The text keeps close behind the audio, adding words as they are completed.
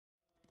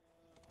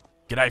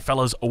G'day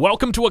fellas,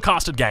 welcome to a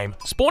casted game.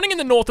 Spawning in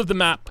the north of the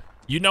map,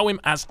 you know him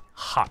as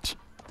Hut.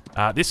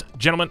 This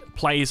gentleman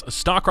plays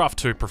StarCraft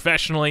 2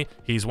 professionally.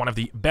 He's one of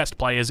the best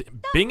players,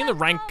 being in the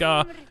rank,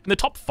 in the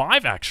top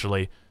 5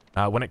 actually,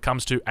 when it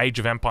comes to Age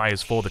of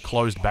Empires for the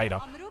closed beta.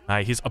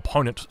 His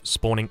opponent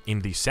spawning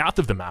in the south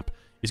of the map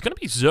is going to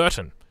be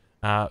Zertan.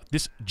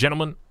 This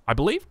gentleman, I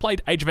believe,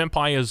 played Age of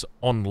Empires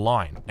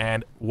online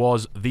and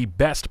was the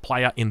best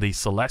player in the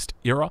Celeste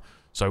era.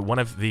 So one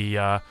of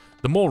the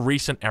more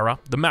recent era.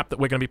 The map that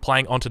we're going to be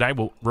playing on today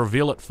will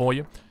reveal it for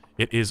you.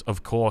 It is,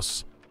 of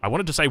course, I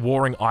wanted to say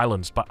Warring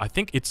Islands, but I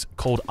think it's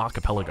called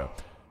Archipelago.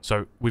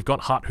 So we've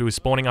got Hut, who is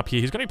spawning up here.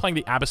 He's going to be playing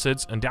the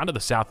Abbasids, and down to the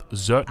south,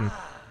 Zertan,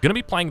 going to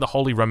be playing the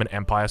Holy Roman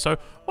Empire. So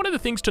one of the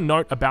things to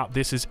note about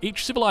this is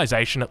each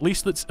civilization, at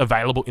least that's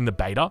available in the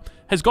beta,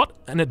 has got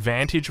an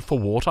advantage for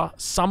water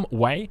some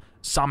way,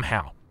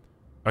 somehow.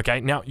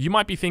 Okay, now you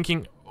might be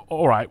thinking,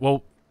 all right,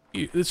 well,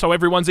 so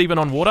everyone's even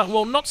on water?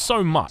 Well, not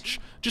so much.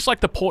 Just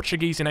like the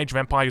Portuguese in Age of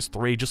Empires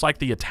 3, just like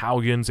the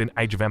Italians in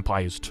Age of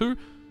Empires 2,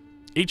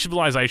 each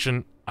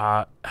civilization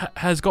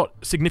has got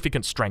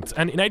significant strengths.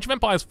 And in Age of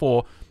Empires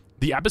 4,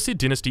 the Abbasid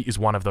dynasty is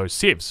one of those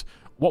civs.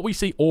 What we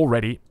see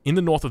already in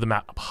the north of the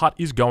map, Hut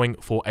is going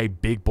for a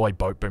big boy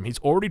boat boom. He's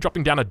already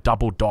dropping down a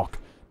double dock.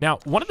 Now,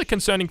 one of the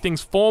concerning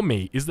things for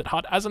me is that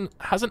Hut hasn't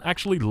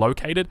actually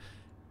located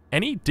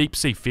any deep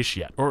sea fish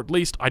yet, or at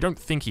least I don't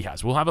think he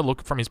has. We'll have a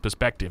look from his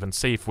perspective and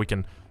see if we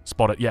can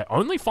spot it. Yeah,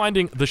 only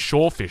finding the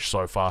shorefish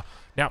so far.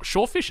 Now,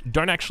 shorefish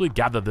don't actually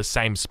gather the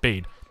same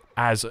speed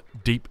as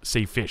deep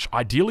sea fish.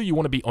 Ideally, you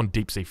want to be on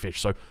deep sea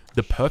fish. So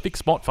the perfect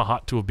spot for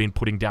Hut to have been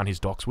putting down his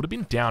docks would have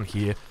been down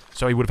here,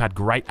 so he would have had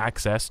great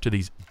access to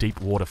these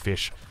deep water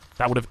fish.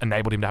 That would have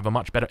enabled him to have a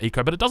much better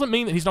eco, but it doesn't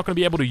mean that he's not going to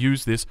be able to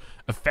use this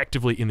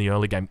effectively in the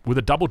early game. With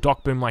a double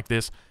dock boom like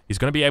this, he's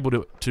going to be able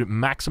to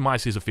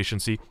maximize his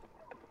efficiency.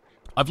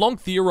 I've long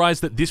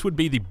theorized that this would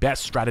be the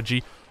best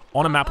strategy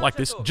on a map like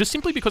this, just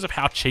simply because of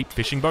how cheap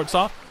fishing boats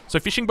are.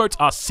 So fishing boats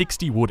are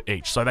 60 wood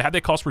each, so they had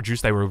their cost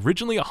reduced. They were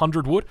originally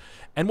 100 wood,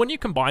 and when you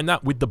combine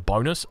that with the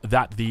bonus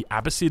that the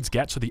Abbasids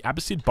get, so the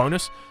Abbasid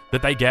bonus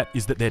that they get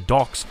is that their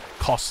docks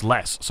cost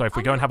less. So if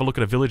we go and have a look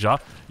at a villager,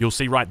 you'll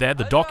see right there,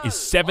 the dock is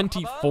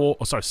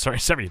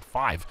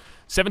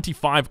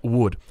 75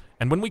 wood.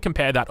 And when we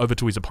compare that over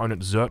to his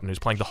opponent, Zertan, who's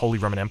playing the Holy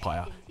Roman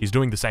Empire, he's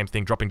doing the same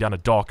thing, dropping down a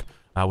dock.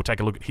 We'll take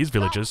a look at his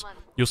villages.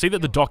 You'll see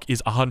that the dock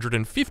is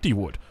 150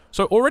 wood.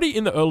 So already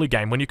in the early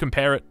game, when you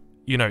compare it,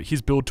 you know,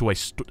 his build to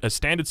a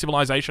standard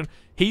civilization,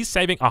 he's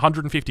saving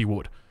 150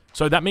 wood.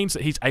 So that means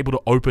that he's able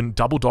to open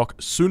double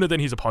dock sooner than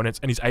his opponents,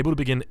 and he's able to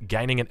begin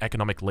gaining an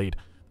economic lead.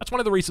 That's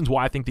one of the reasons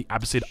why I think the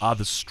Abbasid are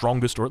the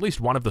strongest, or at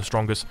least one of the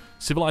strongest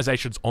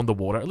civilizations on the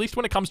water, at least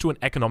when it comes to an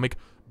economic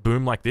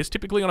boom like this.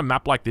 Typically on a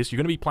map like this, you're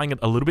going to be playing it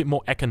a little bit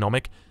more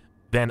economic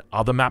than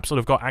other maps that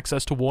have got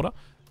access to water.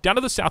 Down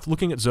to the south,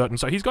 looking at Zertan,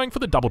 so he's going for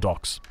the double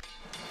docks.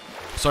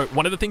 So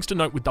one of the things to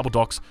note with double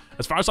docks,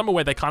 as far as I'm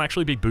aware, they can't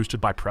actually be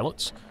boosted by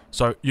prelates.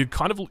 So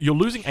you're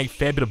losing a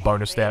fair bit of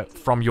bonus there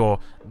from your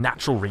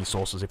natural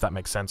resources, if that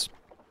makes sense.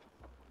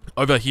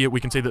 Over here, we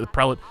can see that the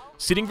prelate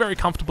sitting very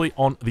comfortably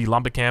on the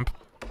lumber camp.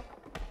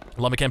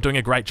 Lumber camp doing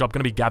a great job,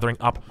 going to be gathering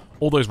up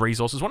all those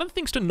resources. One of the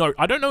things to note,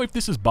 I don't know if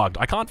this is bugged.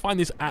 I can't find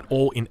this at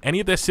all in any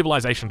of their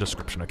civilization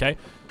description, okay?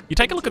 You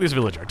take a look at this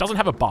villager. It doesn't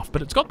have a buff,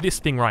 but it's got this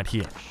thing right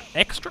here.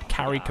 Extra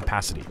carry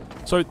capacity.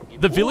 So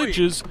the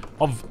villages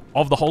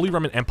of the Holy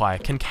Roman Empire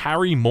can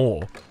carry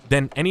more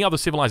than any other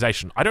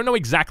civilization. I don't know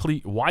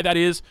exactly why that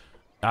is.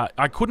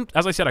 I couldn't,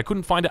 as I said, I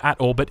couldn't find it at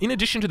all. But in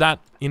addition to that,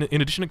 in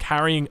addition to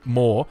carrying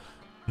more,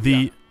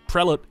 the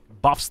prelate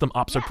buffs them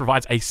up, so it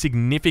provides a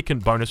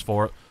significant bonus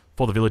for it.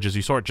 For the villagers.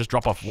 You saw it just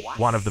drop off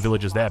one of the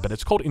villagers there, but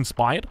it's called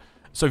Inspired.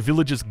 So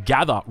villagers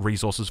gather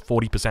resources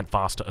 40%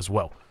 faster as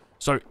well.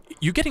 So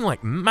you're getting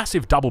like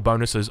massive double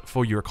bonuses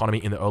for your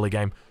economy in the early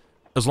game,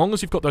 as long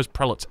as you've got those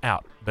prelates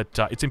out. But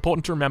it's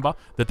important to remember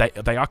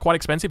that they are quite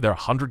expensive. They're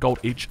 100 gold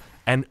each.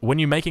 And when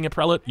you're making a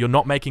prelate, you're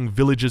not making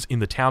villagers in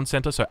the town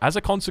center. So as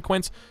a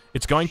consequence,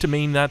 it's going to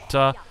mean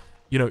that,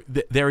 you know,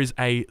 there is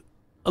a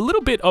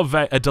little bit of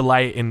a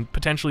delay in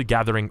potentially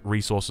gathering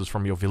resources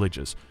from your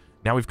villagers.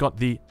 Now we've got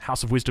the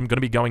House of Wisdom going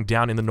to be going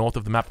down in the north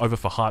of the map over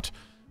for Hut.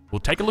 We'll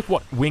take a look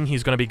what wing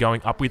he's going to be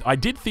going up with. I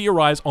did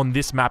theorize on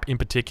this map in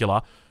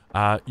particular.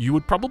 You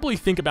would probably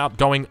think about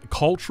going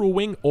cultural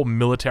wing or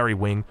military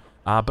wing,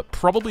 but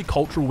probably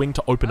cultural wing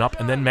to open up,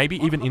 and then maybe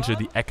even into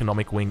the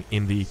economic wing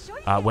in the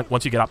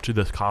once you get up to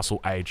the castle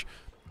age.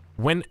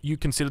 When you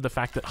consider the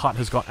fact that Hut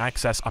has got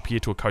access up here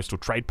to a coastal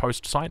trade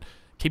post site,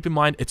 keep in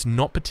mind it's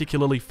not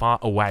particularly far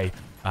away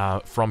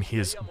from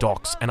his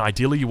docks, and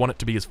ideally you want it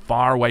to be as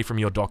far away from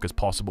your dock as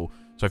possible.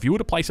 So if you were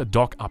to place a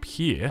dock up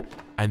here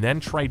and then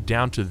trade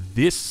down to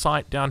this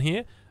site down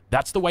here,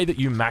 that's the way that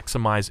you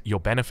maximize your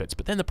benefits.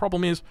 But then the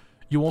problem is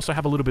you also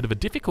have a little bit of a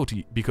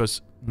difficulty,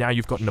 because now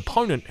you've got an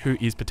opponent who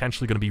is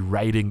potentially going to be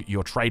raiding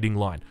your trading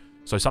line.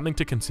 So something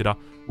to consider.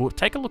 We'll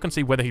take a look and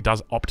see whether he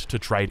does opt to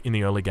trade in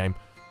the early game.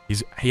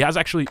 He has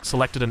actually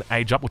selected an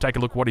age up. We'll take a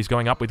look at what he's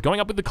going up with. Going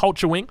up with the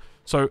Culture Wing.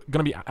 So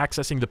going to be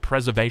accessing the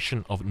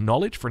Preservation of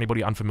Knowledge. For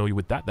anybody unfamiliar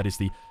with that, that is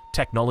the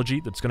technology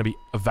that's going to be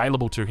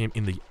available to him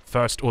in the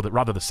first, or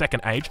rather the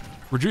second age,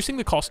 reducing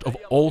the cost of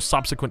all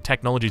subsequent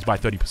technologies by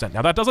 30%.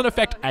 Now that doesn't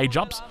affect age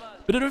ups,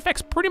 but it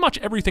affects pretty much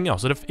everything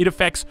else. It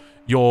affects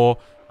your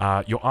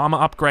armor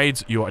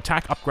upgrades, your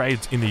attack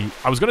upgrades in the,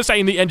 I was going to say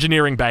in the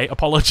engineering bay,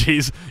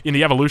 apologies, in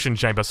the evolution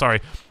chamber, sorry.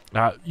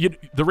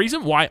 The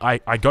reason why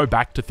I go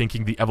back to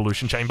thinking the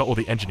evolution chamber or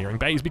the engineering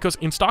bay is because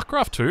in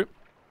StarCraft 2,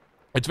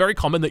 it's very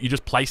common that you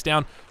just place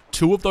down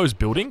 2 of those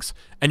buildings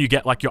and you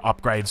get like your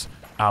upgrades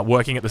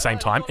working at the same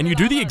time. And you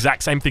do the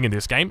exact same thing in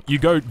this game. You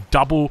go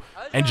double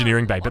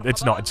engineering bay, but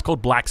it's not. It's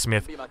called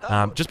blacksmith.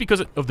 Just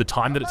because of the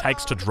time that it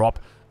takes to drop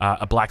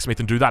a blacksmith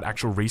and do that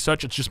actual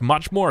research, it's just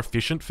much more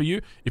efficient for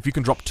you if you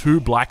can drop 2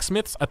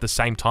 blacksmiths at the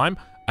same time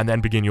and then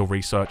begin your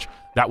research.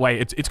 That way,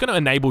 it's going to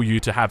enable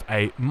you to have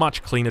a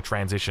much cleaner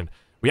transition.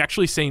 We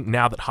actually see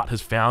now that Hutt has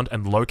found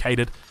and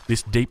located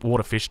this deep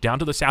water fish down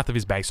to the south of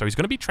his base. So he's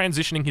going to be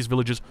transitioning his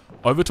villagers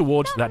over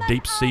towards that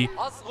deep sea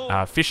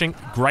fishing.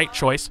 Great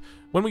choice.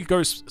 When we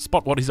go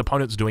spot what his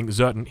opponent's doing,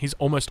 Zertan, he's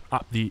almost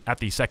at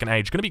the second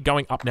age. Going to be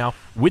going up now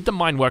with the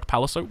Minework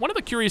Palace. So one of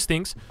the curious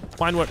things,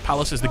 Minework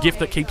Palace is the gift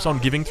that keeps on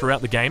giving throughout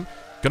the game.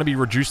 Going to be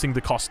reducing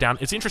the cost down.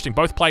 It's interesting.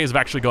 Both players have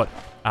actually got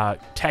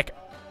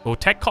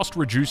tech cost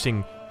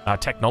reducing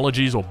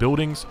technologies or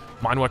buildings.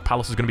 Minework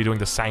Palace is going to be doing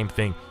the same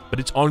thing, but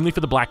it's only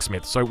for the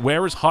blacksmith. So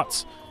whereas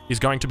Hutt's is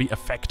going to be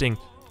affecting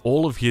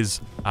all of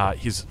his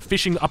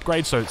fishing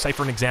upgrades, so say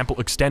for an example,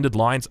 extended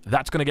lines,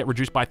 that's going to get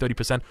reduced by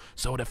 30%,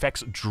 so it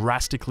affects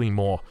drastically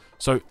more.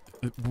 So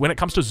when it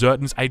comes to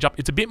Zertan's age up,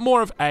 it's a bit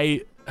more of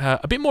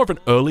an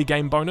early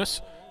game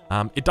bonus.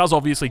 It does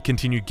obviously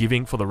continue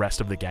giving for the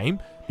rest of the game,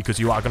 because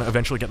you are going to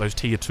eventually get those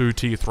tier 2,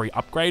 tier 3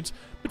 upgrades.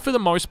 But for the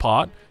most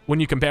part, when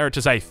you compare it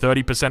to, say,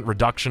 30%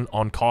 reduction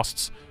on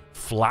costs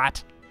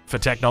flat for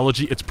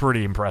technology, it's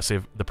pretty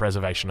impressive, the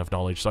Preservation of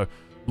Knowledge. So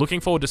looking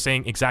forward to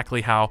seeing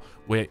exactly how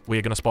we're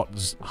going to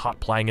spot Hutt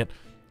playing it.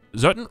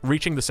 Zertan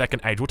reaching the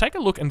second age. We'll take a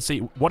look and see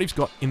what he's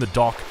got in the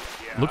dock.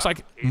 Looks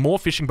like more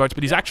fishing boats,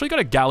 but he's actually got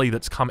a galley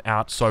that's come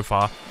out so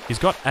far. He's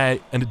got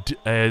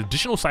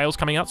additional sails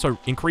coming out, so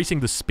increasing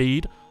the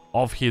speed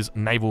of his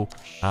naval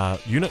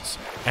units,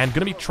 and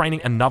going to be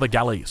training another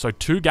galley. So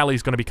 2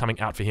 galleys going to be coming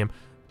out for him.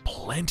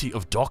 Plenty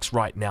of docks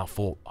right now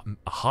for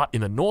Hutt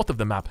in the north of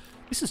the map.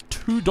 This is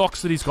 2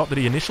 docks that he's got that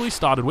he initially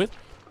started with,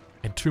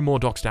 and 2 more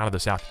docks down to the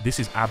south. This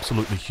is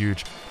absolutely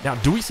huge. Now,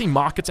 do we see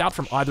markets out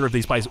from either of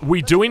these places?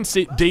 We do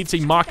indeed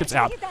see markets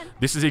out.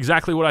 This is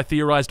exactly what I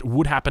theorized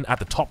would happen at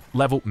the top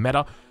level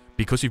meta,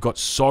 because you've got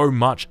so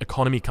much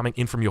economy coming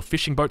in from your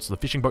fishing boats. The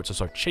fishing boats are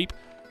so cheap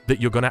that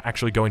you're going to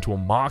actually go into a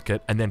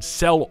market and then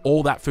sell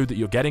all that food that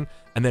you're getting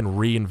and then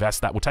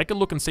reinvest that. We'll take a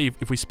look and see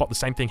if we spot the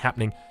same thing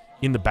happening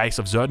in the base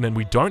of Zertan, and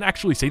we don't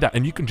actually see that.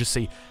 And you can just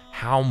see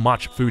how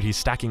much food he's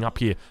stacking up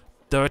here.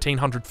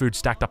 1,300 food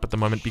stacked up at the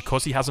moment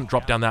because he hasn't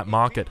dropped down that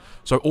market.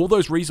 So all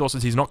those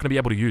resources he's not going to be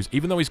able to use.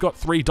 Even though he's got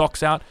 3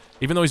 docks out,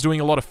 even though he's doing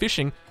a lot of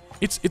fishing,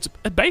 it's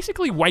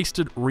basically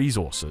wasted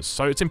resources.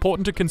 So it's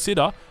important to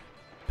consider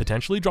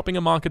potentially dropping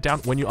a market down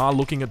when you are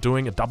looking at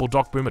doing a double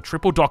dock boom, a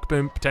triple dock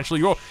boom,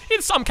 potentially, or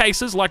in some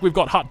cases, like we've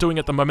got Hutt doing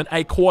at the moment,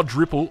 a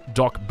quadruple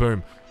dock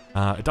boom.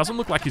 It doesn't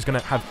look like he's going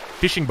to have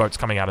fishing boats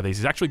coming out of these.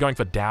 He's actually going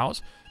for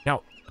dhows.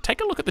 Now,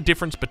 take a look at the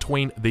difference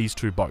between these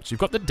 2 boats. You've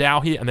got the dhow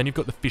here, and then you've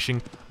got the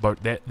fishing boat.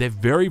 They're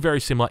very, very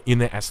similar in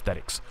their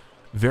aesthetics.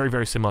 Very,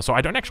 very similar. So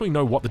I don't actually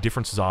know what the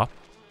differences are.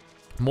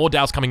 More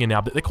dhows coming in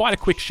now, but they're quite a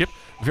quick ship.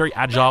 Very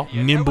agile,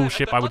 nimble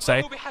ship, I would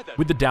say.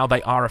 With the dhow,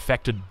 they are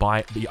affected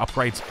by the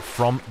upgrades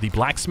from the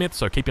blacksmith,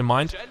 so keep in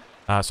mind.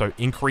 So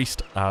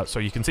increased, so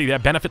you can see there,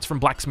 benefits from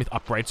blacksmith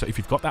upgrade. So if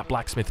you've got that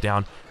blacksmith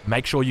down,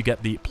 make sure you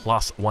get the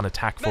 +1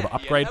 attack for the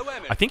upgrade.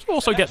 I think you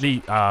also get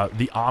the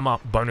armor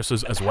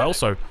bonuses as well,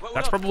 so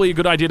that's probably a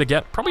good idea to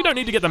get. Probably don't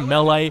need to get the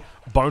melee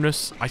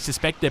bonus. I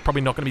suspect they're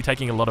probably not going to be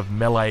taking a lot of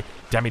melee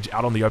damage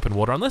out on the open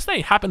water, unless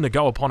they happen to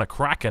go upon a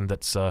Kraken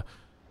that's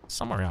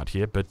somewhere out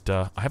here, but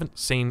I haven't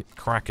seen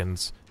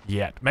Krakens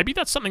yet. Maybe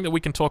that's something that we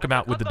can talk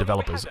about with the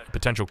developers,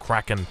 potential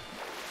Kraken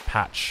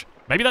patch.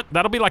 Maybe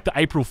that'll be like the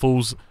April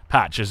Fool's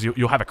patch, is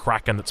you'll have a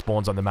Kraken that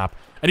spawns on the map.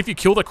 And if you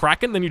kill the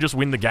Kraken, then you just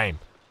win the game.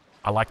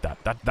 I like that.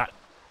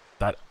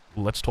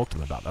 Let's talk to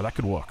them about that. That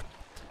could work.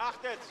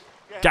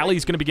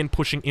 Galley's going to begin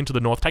pushing into the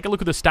north. Take a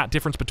look at the stat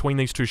difference between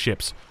these 2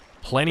 ships.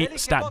 Plenty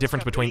stat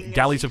difference between.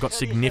 Galleys have got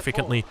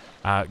significantly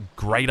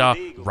greater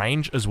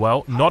range as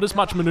well. Not as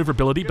much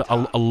maneuverability, but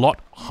a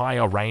lot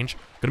higher range.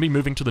 Going to be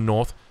moving to the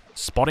north,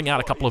 spotting out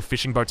a couple of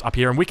fishing boats up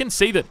here. And we can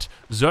see that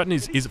Zertan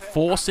is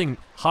forcing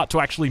Hutt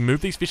to actually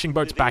move these fishing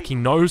boats back. He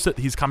knows that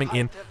he's coming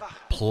in.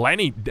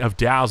 Plenty of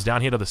dhows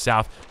down here to the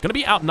south. Going to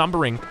be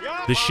outnumbering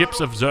the ships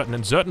of Zertan.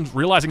 And Zertan,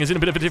 realizing he's in a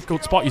bit of a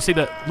difficult spot. You see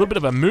the little bit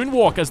of a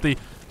moonwalk as the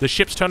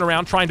ships turn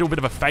around, try and do a bit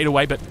of a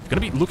fadeaway, but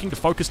going to be looking to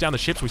focus down the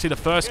ships. We see the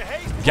first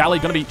galley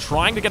going to be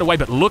trying to get away,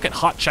 but look at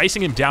Hutt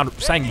chasing him down,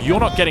 saying, "You're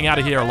not getting out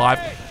of here alive."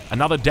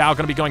 Another dhow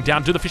going to be going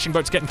down. Do the fishing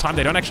boats get in time?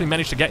 They don't actually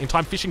manage to get in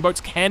time. Fishing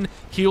boats can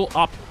heal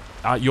up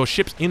your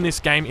ships in this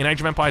game. In Age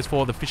of Empires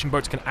 4, the fishing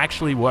boats can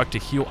actually work to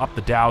heal up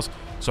the dhows.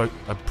 So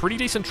a pretty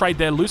decent trade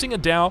there, losing a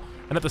dhow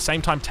and at the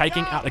same time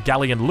taking out a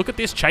galleon. Look at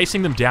this,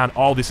 chasing them down.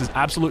 Oh, this is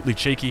absolutely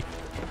cheeky.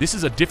 This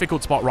is a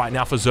difficult spot right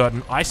now for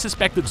Zertan. I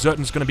suspect that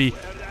Zertan's going to be...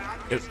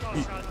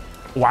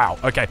 Wow,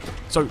 okay.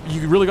 So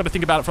you really got to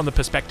think about it from the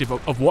perspective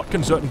of what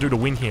can Zertan do to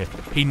win here.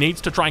 He needs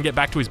to try and get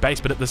back to his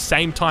base, but at the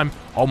same time,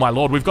 oh my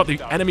lord, we've got the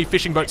enemy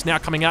fishing boats now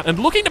coming out and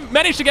looking to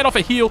manage to get off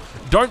a heal.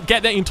 Don't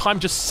get there in time.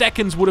 Just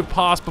seconds would have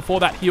passed before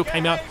that heal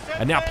came out.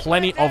 And now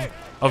plenty of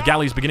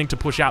galleys beginning to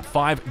push out.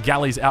 5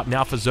 galleys out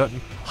now for Zertan.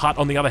 Hutt,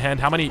 on the other hand,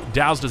 how many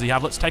dhows does he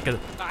have? Let's take a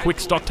quick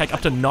stock take,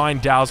 up to 9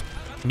 dhows.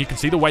 And you can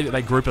see the way that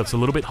they group. It's a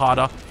little bit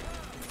harder.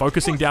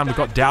 Focusing down, we've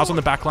got dhows on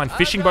the back line.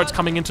 Fishing boats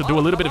coming in to do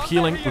a little bit of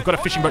healing. We've got a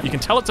fishing boat. You can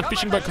tell it's a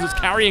fishing boat because it's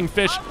carrying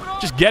fish.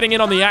 Just getting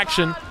in on the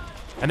action.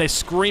 And they're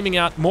screaming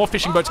out. More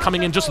fishing boats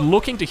coming in, just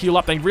looking to heal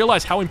up. They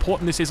realize how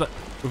important this is.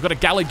 We've got a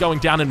galley going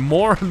down and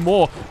more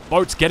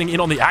boats getting in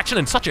on the action.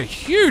 And such a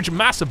huge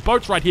mass of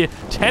boats right here.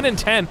 10 and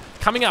 10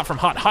 coming out from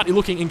Hutt. Hutt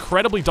looking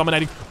incredibly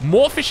dominating.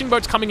 More fishing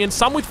boats coming in,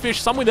 some with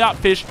fish, some without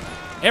fish.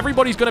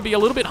 Everybody's going to be a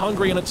little bit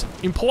hungry, and it's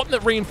important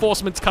that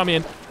reinforcements come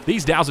in.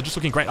 These dhows are just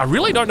looking great. I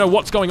really don't know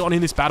what's going on in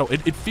this battle.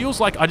 It feels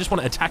like I just want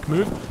to attack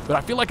move, but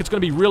I feel like it's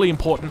going to be really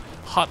important.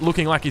 Hutt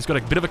looking like he's got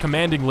a bit of a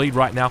commanding lead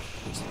right now.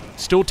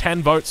 Still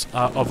 10 boats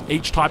of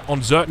each type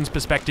on Zertan's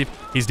perspective.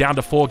 He's down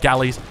to 4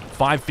 galleys,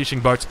 5 fishing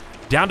boats,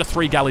 down to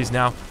 3 galleys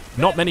now.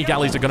 Not many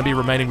galleys are going to be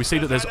remaining. We see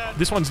that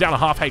this one's down to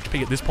half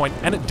HP at this point,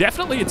 and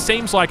it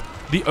seems like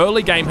the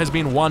early game has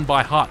been won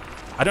by Hutt.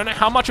 I don't know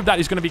how much of that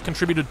is going to be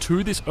contributed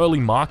to this early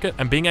market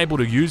and being able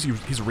to use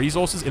his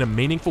resources in a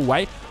meaningful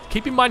way.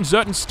 Keep in mind,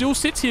 Zertan still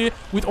sits here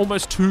with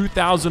almost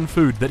 2,000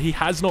 food that he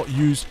has not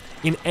used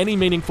in any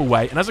meaningful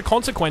way, and as a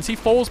consequence, he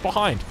falls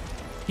behind.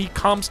 He's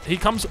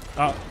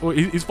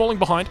falling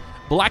behind.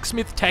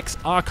 Blacksmith techs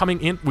are coming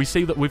in. We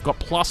see that we've got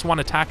 +1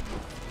 attack.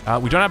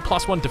 We don't have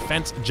 +1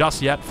 defense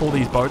just yet for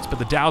these boats, but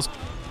the dhows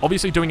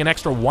obviously doing an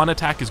extra 1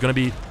 attack is going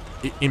to be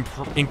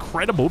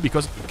incredible,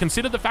 because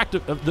consider the fact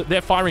that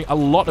they're firing a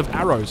lot of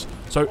arrows.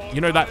 So, you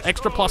know, that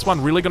extra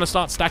 +1 really going to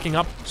start stacking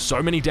up.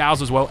 So many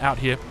dhows as well out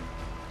here.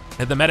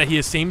 And the meta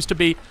here seems to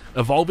be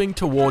evolving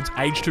towards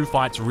Age 2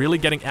 fights, really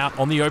getting out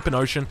on the open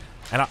ocean.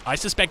 And I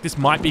suspect this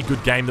might be a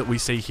good game that we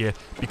see here,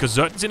 because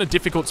Zertan's in a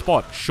difficult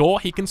spot. Sure,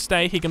 he can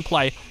stay, he can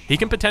play, he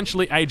can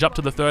potentially age up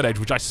to the 3rd age,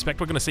 which I suspect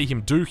we're going to see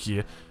him do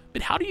here.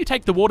 But how do you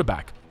take the water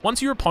back?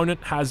 Once your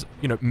opponent has,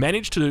 you know,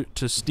 managed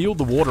to steal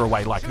the water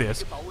away like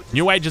this,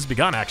 new age has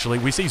begun, actually.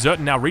 We see Zertan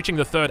now reaching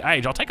the 3rd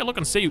age. I'll take a look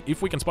and see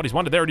if we can spot his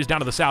wonder. There it is down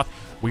to the south.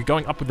 We're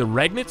going up with the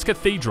Regnitz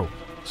Cathedral.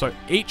 So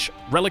each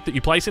relic that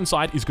you place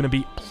inside is going to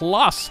be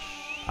plus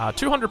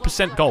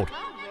 200% gold.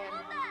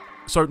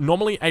 So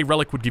normally a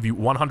relic would give you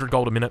 100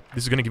 gold a minute.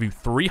 This is going to give you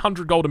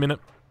 300 gold a minute.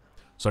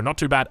 So not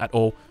too bad at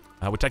all.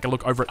 We'll take a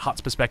look over at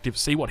Hutt's perspective,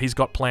 see what he's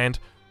got planned.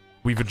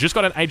 We've just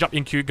got an age up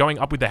in queue going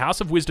up with the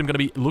House of Wisdom, going to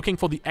be looking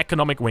for the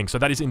economic wing. So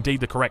that is indeed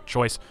the correct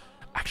choice.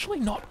 Actually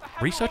not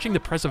researching the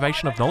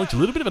preservation of knowledge. A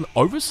little bit of an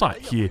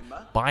oversight here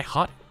by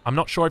Hutt. I'm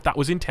not sure if that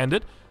was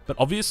intended, but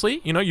obviously,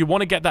 you know, you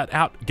want to get that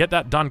out, get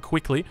that done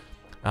quickly.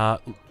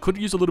 Could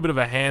use a little bit of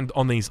a hand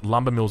on these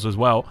lumber mills as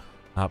well.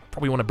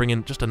 Probably want to bring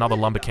in just another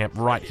lumber camp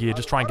right here.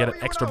 Just try and get it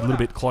extra a little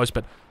bit close,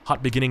 but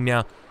Hutt beginning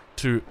now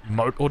to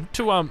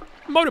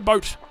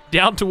motorboat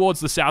down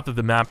towards the south of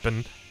the map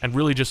and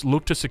really just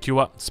look to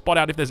secure, spot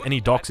out if there's any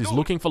docks. He's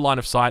looking for line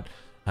of sight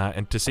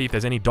and to see if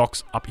there's any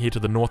docks up here to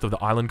the north of the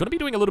island. Going to be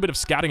doing a little bit of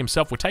scouting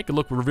himself. We'll take a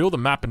look, we'll reveal the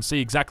map and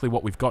see exactly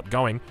what we've got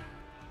going.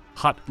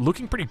 Hutt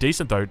looking pretty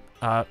decent though.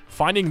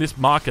 Finding this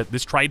market,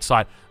 this trade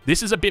site.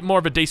 This is a bit more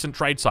of a decent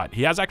trade site.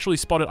 He has actually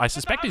spotted, I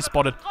suspect he's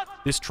spotted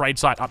this trade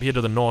site up here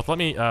to the north. Let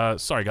me,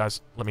 sorry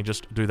guys, let me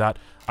just do that.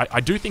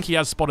 I do think he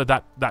has spotted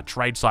that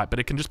trade site, but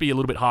it can just be a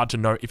little bit hard to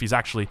know if he's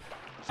actually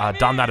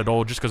done that at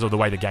all, just because of the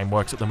way the game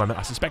works at the moment.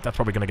 I suspect that's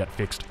probably going to get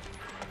fixed.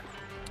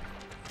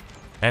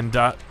 And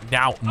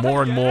now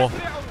more and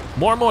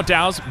more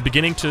dhows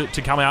beginning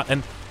to come out,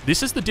 and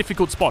this is the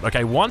difficult spot.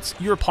 Okay, once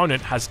your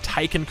opponent has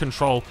taken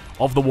control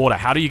of the water,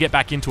 how do you get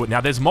back into it?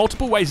 Now, there's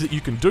multiple ways that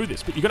you can do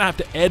this, but you're going to have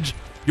to edge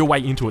your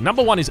way into it.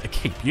 Number one is a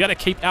keep. You got to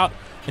keep out,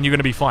 and you're going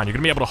to be fine. You're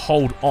going to be able to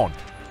hold on.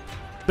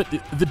 But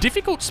the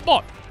difficult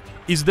spot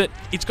is that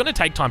it's going to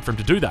take time for him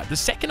to do that. The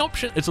second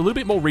option is a little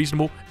bit more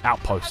reasonable,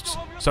 outposts.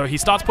 So he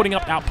starts putting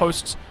up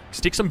outposts,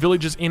 stick some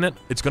villages in it.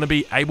 It's going to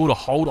be able to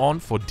hold on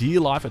for dear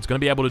life. It's going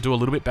to be able to do a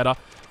little bit better.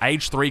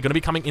 Age 3, going to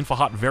be coming in for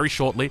Hutt very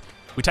shortly.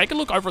 We take a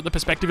look over at the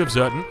perspective of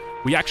Zertan.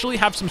 We actually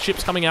have some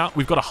ships coming out.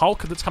 We've got a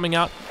Hulk that's coming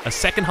out, a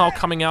second Hulk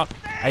coming out,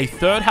 a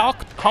third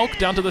Hulk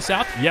down to the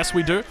south. Yes,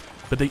 we do.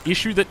 But the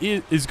issue that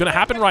is going to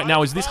happen right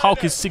now is this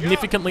Hulk is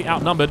significantly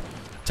outnumbered.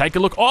 Take a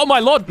look. Oh, my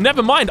lord.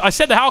 Never mind. I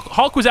said the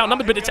Hulk was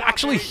outnumbered, but it's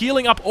actually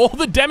healing up all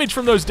the damage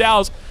from those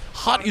dhows.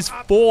 Hutt is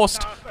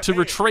forced to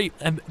retreat.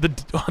 And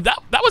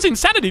that was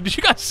insanity. Did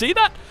you guys see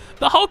that?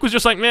 The Hulk was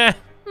just like, meh.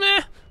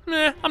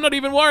 I'm not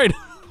even worried.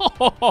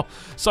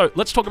 So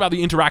let's talk about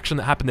the interaction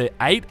that happened there.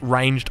 8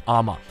 ranged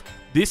armor.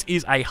 This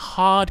is a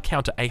hard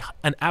counter,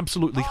 an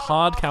absolutely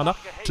hard counter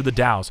to the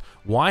Dows.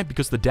 Why?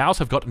 Because the Dows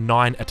have got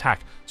 9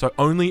 attack, so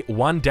only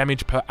 1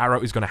 damage per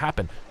arrow is going to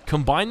happen.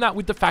 Combine that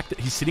with the fact that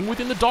he's sitting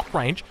within the Doc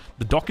range,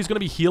 the Doc is going to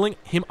be healing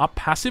him up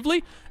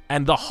passively,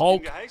 and the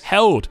Hulk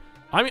held.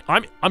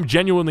 I'm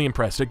genuinely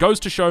impressed. It goes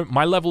to show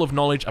my level of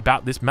knowledge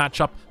about this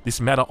matchup,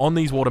 this meta on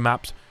these water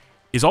maps,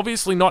 is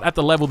obviously not at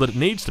the level that it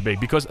needs to be,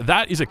 because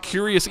that is a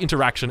curious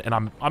interaction,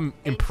 and I'm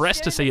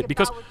impressed to see it,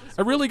 because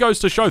it really goes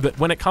to show that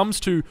when it comes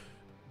to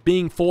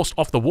being forced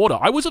off the water,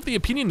 I was of the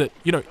opinion that,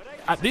 you know,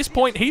 at this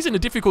point, he's in a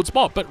difficult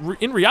spot, but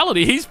in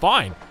reality, he's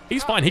fine.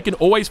 He's fine. He can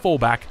always fall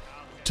back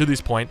to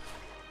this point.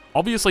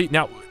 Obviously,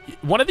 now,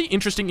 one of the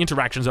interesting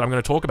interactions that I'm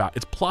going to talk about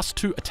is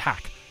 +2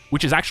 attack,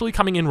 which is actually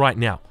coming in right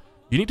now.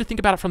 You need to think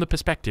about it from the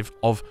perspective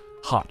of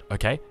Hut,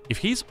 okay? If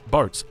his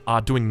boats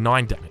are doing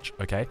 9 damage,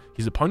 okay?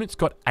 His opponent's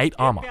got 8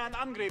 armor.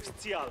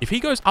 If he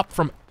goes up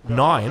from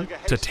 9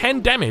 to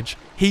 10 damage,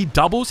 he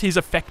doubles his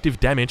effective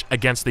damage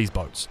against these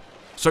boats.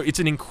 So it's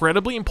an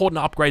incredibly important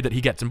upgrade that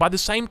he gets. And by the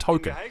same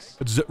token,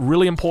 it's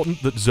really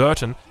important that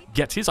Zertan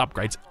gets his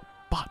upgrades.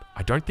 But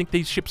I don't think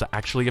these ships are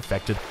actually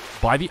affected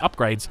by the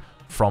upgrades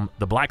from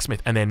the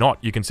blacksmith. And they're not.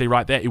 You can see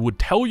right there, it would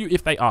tell you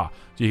if they are.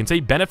 So you can see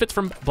benefits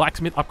from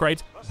blacksmith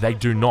upgrades, they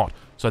do not.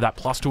 So that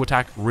 +2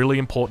 attack, really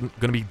important.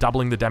 Going to be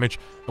doubling the damage.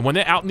 And when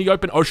they're out in the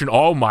open ocean,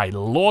 oh my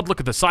lord, look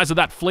at the size of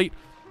that fleet.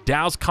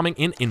 Dows coming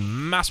in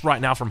mass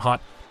right now from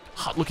Hut.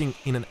 Hut looking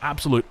in an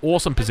absolute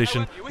awesome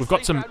position. We've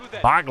got some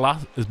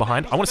Bagla is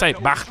behind. I want to say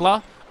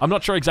Bagla. I'm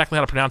not sure exactly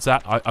how to pronounce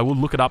that. I will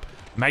look it up,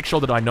 make sure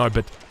that I know,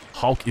 but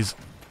Hulk is...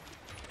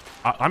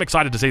 I'm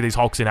excited to see these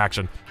Hulks in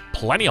action.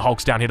 Plenty of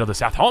Hulks down here to the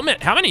south. How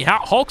many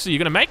Hulks are you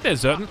going to make there,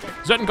 Zertan?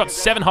 Zertan got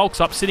 7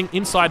 Hulks up, sitting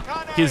inside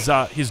his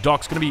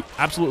docks. Going to be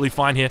absolutely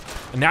fine here.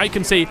 And now you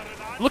can see,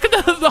 look at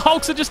the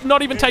Hulks are just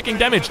not even taking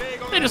damage.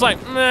 They're just like,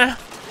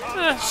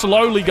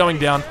 slowly going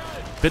down.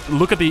 But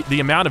look at the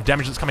amount of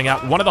damage that's coming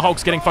out. One of the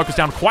Hulks getting focused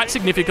down quite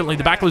significantly.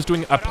 The Backler's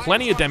doing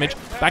plenty of damage.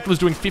 Backler's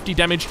doing 50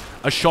 damage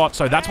a shot,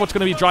 so that's what's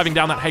going to be driving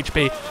down that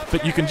HP.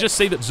 But you can just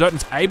see that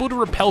Zertan's able to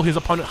repel his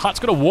opponent. Hut's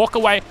going to walk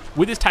away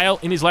with his tail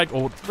in his leg,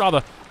 or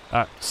rather,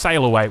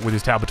 sail away with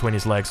his tail between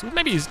his legs.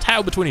 Maybe his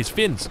tail between his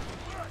fins.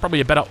 Probably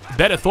a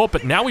better thought,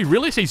 but now we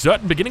really see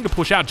Zertan beginning to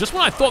push out. Just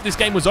when I thought this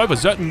game was over,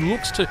 Zertan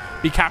looks to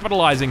be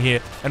capitalizing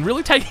here and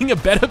really taking a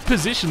better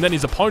position than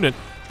his opponent.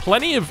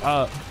 Plenty of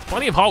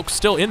Hulks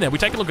still in there. We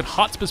take a look at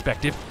Hut's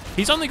perspective.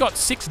 He's only got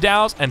 6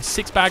 Dows and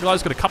 6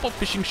 Baglars. Got a couple of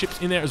fishing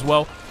ships in there as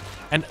well.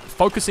 And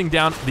focusing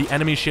down the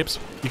enemy ships.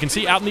 You can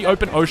see out in the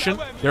open ocean,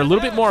 they're a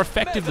little bit more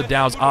effective, the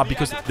Dows are,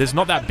 because there's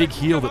not that big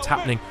heal that's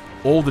happening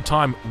all the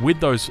time with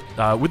those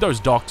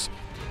docks.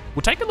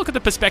 We'll take a look at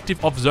the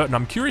perspective of Zertan.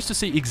 I'm curious to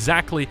see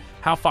exactly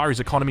how far his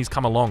economy's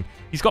come along.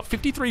 He's got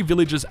 53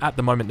 villages at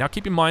the moment. Now,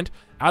 keep in mind,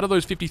 out of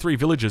those 53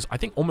 villages, I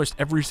think almost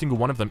every single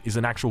one of them is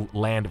an actual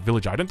land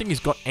villager. I don't think he's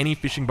got any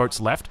fishing boats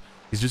left.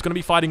 He's just going to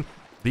be fighting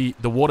the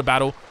water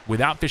battle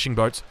without fishing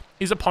boats.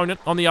 His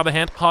opponent, on the other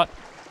hand, Hut,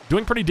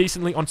 doing pretty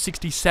decently on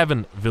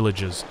 67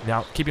 villages.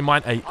 Now, keep in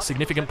mind, a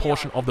significant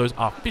portion of those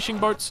are fishing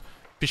boats.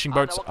 Fishing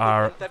boats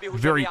are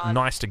very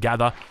nice to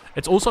gather.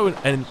 It's also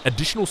an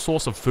additional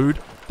source of food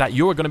that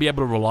you are going to be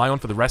able to rely on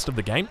for the rest of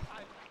the game.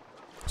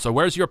 So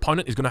whereas your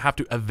opponent is going to have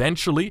to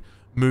eventually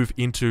move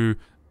into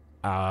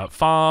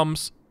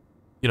farms,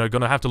 you know,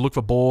 going to have to look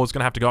for boars, going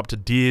to have to go up to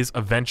deers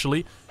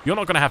eventually, you're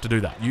not going to have to do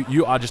that.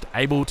 You are just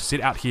able to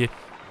sit out here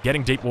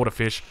getting deep water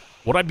fish.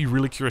 What I'd be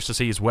really curious to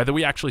see is whether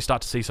we actually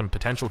start to see some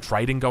potential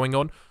trading going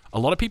on. A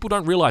lot of people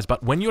don't realize,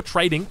 but when you're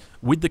trading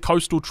with the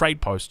coastal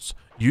trade posts,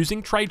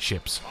 using trade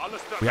ships,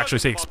 we actually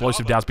see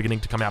explosive Dows beginning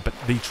to come out, but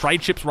the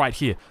trade ships right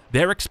here,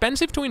 they're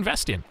expensive to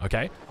invest in,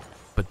 okay?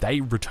 But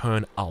they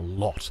return a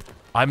lot.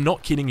 I'm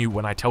not kidding you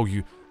when I tell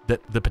you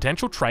that the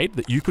potential trade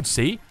that you could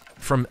see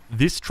from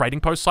this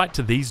trading post site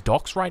to these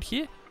docks right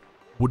here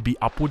would be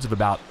upwards of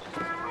about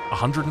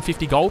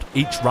 150 gold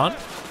each run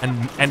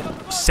and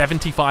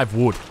 75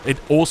 wood. It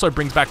also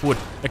brings back wood.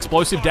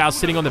 Explosive Dows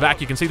sitting on the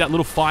back. You can see that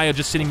little fire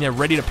just sitting there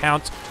ready to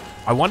pounce.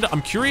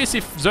 I'm curious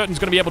if Zertan's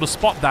going to be able to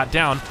spot that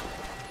down.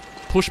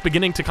 Push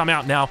beginning to come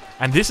out now,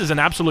 and this is an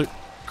absolute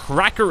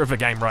cracker of a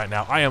game right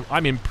now.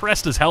 I'm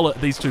impressed as hell at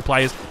these two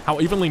players,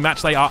 how evenly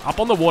matched they are up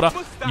on the water.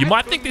 You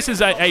might think this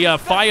is a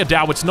fire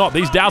Dow. It's not.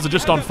 These Dows are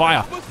just on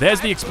fire.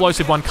 There's the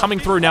explosive one coming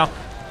through now.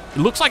 It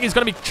looks like he's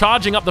going to be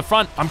charging up the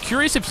front. I'm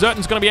curious if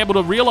Zertan's going to be able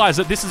to realize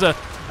that this is a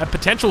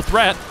potential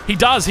threat. He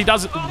does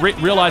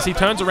realize. He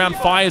turns around,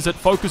 fires it,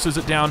 focuses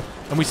it down,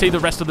 and we see the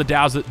rest of the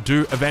Dows that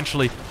do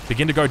eventually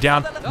begin to go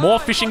down. More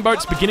fishing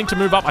boats beginning to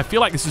move up. I feel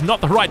like this is not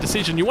the right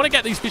decision. You want to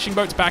get these fishing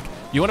boats back.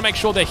 You want to make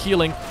sure they're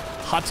healing.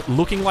 Hut's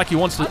looking like he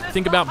wants to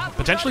think about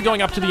potentially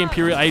going up to the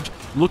Imperial Age.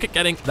 Look at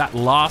getting that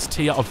last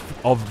tier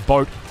of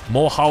boat.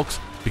 More Hulks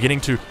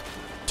beginning to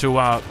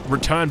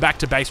return back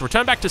to base,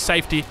 return back to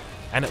safety.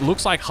 And it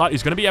looks like Hut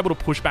is going to be able to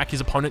push back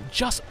his opponent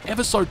just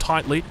ever so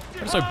tightly,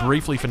 ever so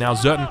briefly for now.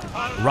 Zertan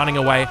running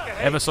away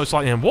ever so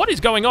slightly. And what is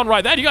going on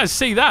right there? Do you guys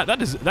see that?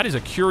 That is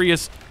a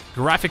curious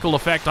graphical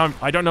effect.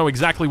 I don't know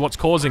exactly what's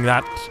causing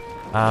that.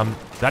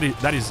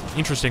 That is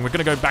interesting. We're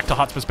going to go back to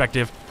Hutt's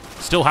perspective.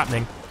 Still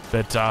happening,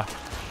 but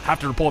have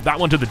to report that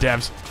one to the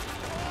devs.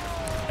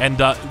 And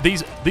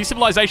these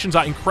civilizations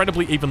are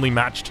incredibly evenly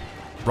matched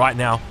right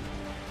now.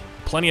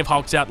 Plenty of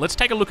Hulks out. Let's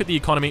take a look at the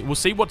economy. We'll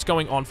see what's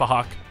going on for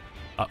Hutt.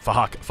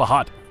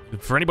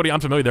 For anybody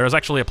unfamiliar, there is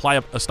actually a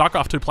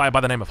StarCraft 2 player by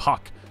the name of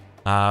Huck,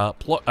 a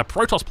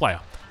Protoss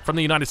player from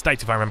the United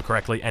States, if I remember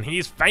correctly, and he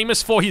is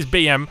famous for his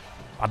BM.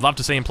 I'd love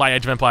to see him play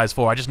Age of Empires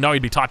 4. I just know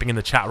he'd be typing in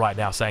the chat right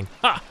now saying,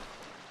 "Ha,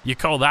 you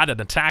call that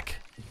an attack?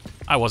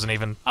 I wasn't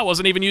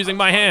even using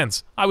my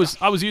hands. I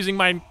was using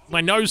my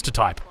nose to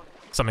type."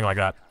 Something like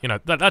that. You know,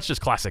 that's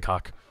just classic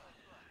Huck.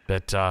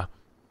 But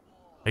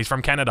he's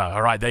from Canada.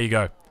 All right, there you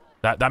go.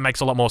 That makes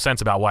a lot more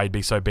sense about why he'd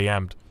be so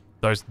BM'd.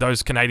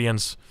 Those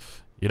Canadians,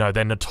 you know,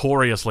 they're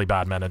notoriously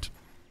bad-mannered.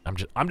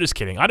 I'm just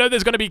kidding. I know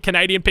there's going to be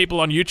Canadian people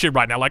on YouTube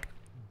right now like,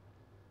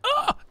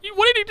 "Oh,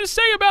 what did he just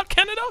say about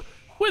Canada?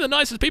 We're the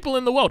nicest people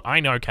in the world." I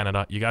know,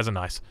 Canada. You guys are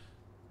nice.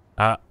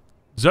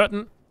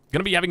 Zertan, going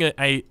to be having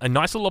a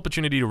nice little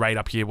opportunity to raid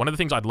up here. One of the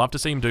things I'd love to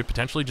see him do,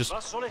 potentially just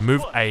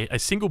move a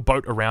single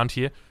boat around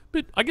here.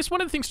 But I guess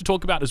one of the things to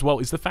talk about as well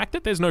is the fact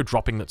that there's no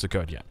dropping that's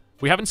occurred yet.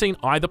 We haven't seen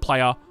either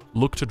player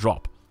look to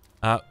drop.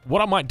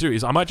 What I might do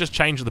is I might just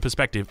change the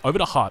perspective over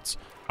to Hutt's.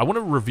 I want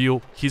to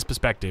reveal his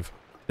perspective.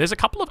 There's a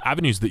couple of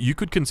avenues that you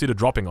could consider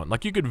dropping on.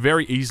 Like, you could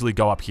very easily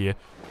go up here.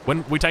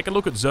 When we take a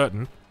look at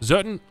Zertan,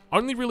 Zertan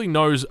only really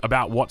knows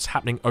about what's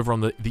happening over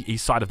on the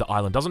east side of the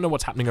island. Doesn't know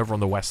what's happening over on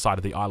the west side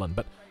of the island.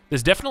 But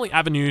there's definitely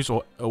avenues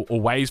or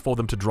ways for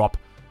them to drop.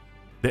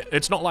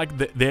 It's not like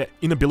their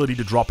inability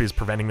to drop is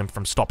preventing them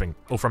from stopping.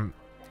 Or from...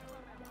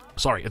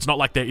 Sorry, it's not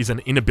like there is an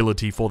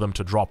inability for them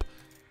to drop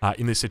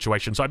in this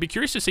situation. So I'd be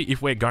curious to see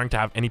if we're going to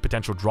have any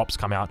potential drops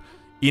come out.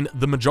 In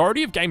the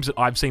majority of games that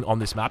I've seen on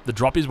this map, the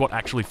drop is what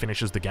actually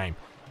finishes the game.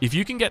 If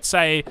you can get,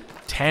 say,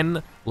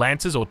 10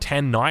 Lancers or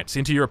 10 Knights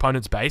into your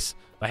opponent's base,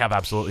 they have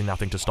absolutely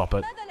nothing to stop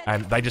it.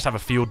 And they just have a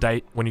field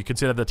day when you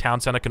consider the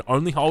town center can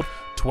only hold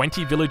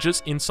 20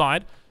 villagers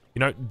inside. You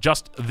know,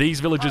 just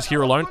these villages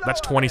here alone, that's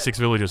 26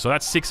 villagers. So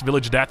that's 6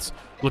 village deaths.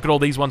 Look at all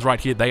these ones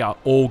right here. They are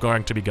all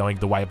going to be going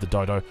the way of the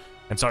dodo.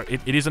 And so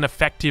it is an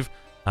effective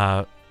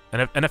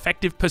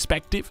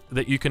perspective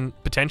that you can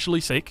potentially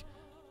seek.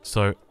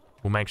 So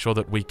we'll make sure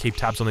that we keep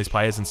tabs on these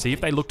players and see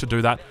if they look to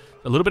do that.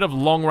 A little bit of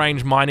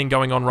long-range mining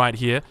going on right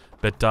here,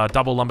 but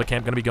double lumber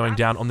camp going to be going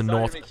down on the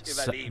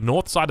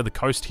north side of the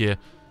coast here.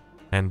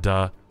 And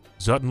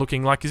Zertan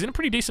looking like he's in a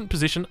pretty decent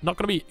position. Not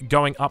going to be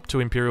going up to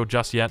Imperial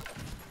just yet.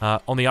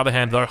 On the other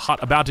hand, though,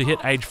 Hutt about to hit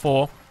Age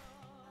 4.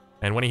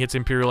 And when he hits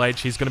Imperial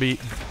Age, he's going to be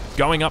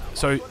going up.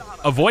 So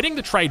avoiding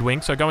the trade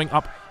wing, so going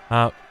up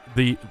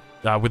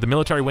with the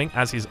military wing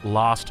as his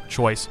last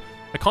choice.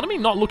 Economy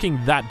not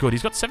looking that good.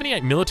 He's got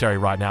 78 military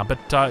right now, but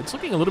it's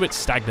looking a little bit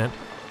stagnant.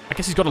 I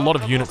guess he's got a lot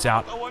of units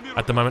out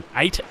at the moment.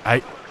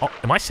 Oh,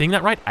 am I seeing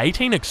that right?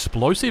 18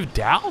 explosive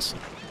dows?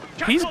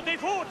 He's God,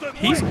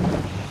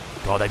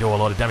 they do a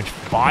lot of damage.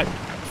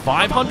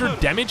 500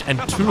 damage and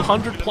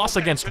 200 plus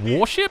against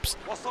warships?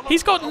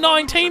 He's got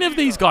 19 of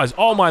these guys.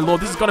 Oh my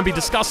lord, this is going to be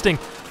disgusting.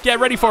 Get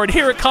ready for it.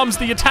 Here it comes,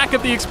 the attack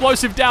of the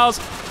explosive dows.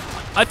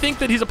 I think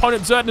that his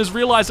opponent Zertan has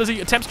realized as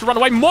he attempts to run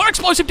away. More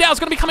explosive dows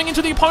going to be coming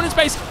into the opponent's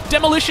base.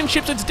 Demolition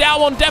ships, it's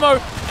Dow on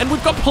demo. And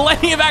we've got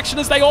plenty of action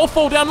as they all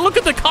fall down. Look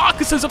at the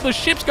carcasses of the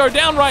ships go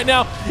down right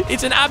now.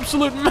 It's an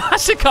absolute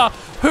massacre.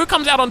 Who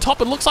comes out on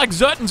top? It looks like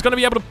Zertan's going to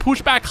be able to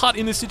push back Hutt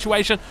in this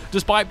situation.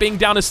 Despite being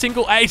down a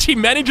single age, he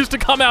manages to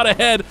come out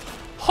ahead.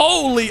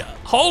 Holy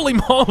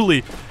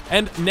moly.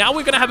 And now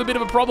we're going to have a bit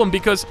of a problem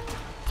because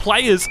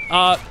players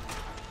are...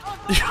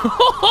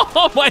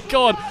 Oh my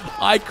god.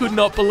 I could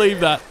not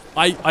believe that.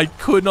 I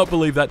could not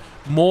believe that.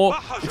 More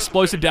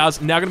explosive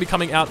dows now going to be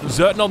coming out.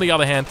 Zertan, on the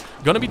other hand,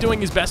 going to be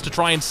doing his best to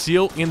try and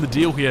seal in the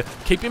deal here.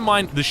 Keep in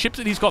mind, the ships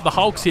that he's got, the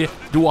Hulks here,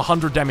 do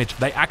 100 damage.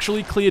 They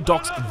actually clear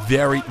docks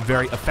very,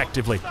 very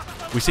effectively.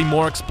 We see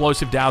more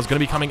explosive dows going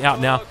to be coming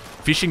out now.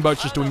 Fishing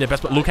boats just doing their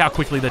best, but look how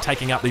quickly they're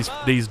taking out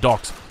these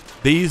docks.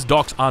 These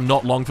docks are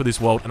not long for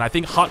this world, and I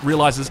think Hutt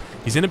realizes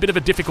he's in a bit of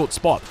a difficult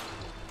spot.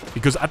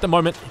 Because at the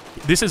moment,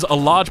 this is a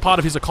large part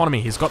of his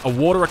economy. He's got a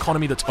water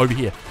economy that's over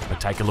here.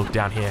 But take a look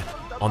down here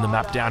on the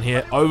map down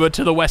here, over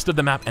to the west of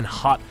the map, and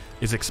Hutt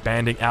is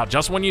expanding out.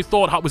 Just when you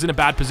thought Hutt was in a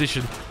bad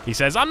position, he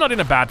says, I'm not in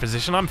a bad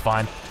position, I'm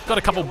fine. Got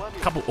a couple,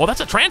 oh,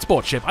 that's a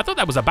transport ship. I thought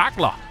that was a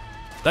Bagler.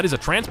 That is a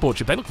transport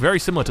ship. They look very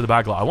similar to the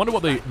Bagler. I wonder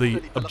what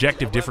the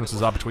objective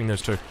differences are between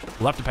those two.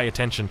 We'll have to pay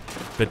attention.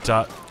 But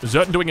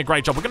Zertan doing a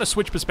great job. We're going to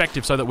switch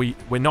perspective so that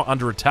we're not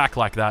under attack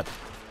like that.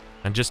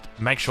 And just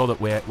make sure that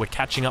we're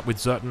catching up with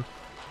Zertan.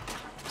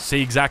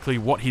 See exactly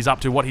what he's up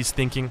to, what he's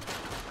thinking.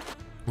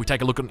 We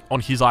take a look on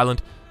his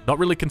island. Not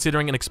really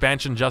considering an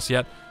expansion just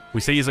yet.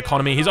 We see his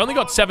economy. He's only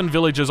got 7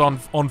 villagers on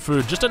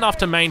food. Just enough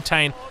to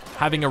maintain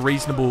having a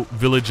reasonable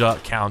villager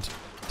count.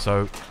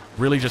 So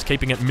really just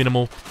keeping it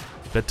minimal.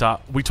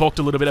 But we talked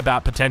a little bit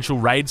about potential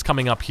raids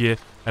coming up here.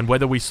 And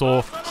whether we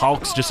saw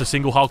Hulks, just a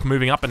single Hulk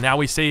moving up. And now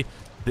we see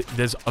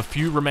There's a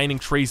few remaining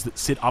trees that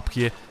sit up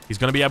here. He's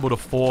going to be able to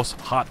force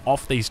Hut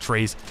off these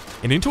trees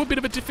and into a bit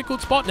of a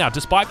difficult spot now,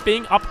 despite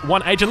being up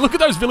 1 age. And look at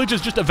those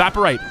villagers just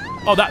evaporate.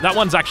 Oh, that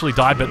one's actually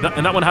died, but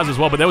and that one has as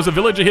well. But there was a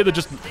villager here that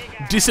just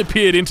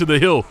disappeared into the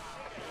hill.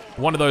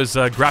 One of those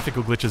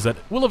graphical glitches that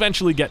will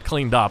eventually get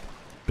cleaned up.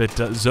 But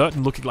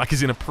Zerton looking like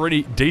he's in a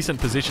pretty decent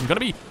position. Going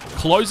to be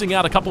closing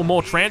out a couple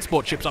more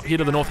transport ships up here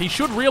to the north. He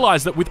should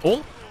realize that with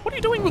all... What are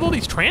you doing with all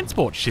these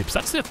transport ships?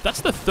 That's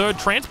the third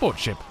transport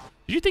ship.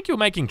 Did you think you were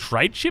making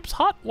trade ships,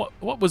 Hut?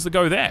 What was the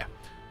go there?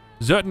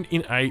 Zerton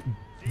in a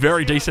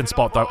very decent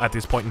spot, though, at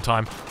this point in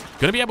time.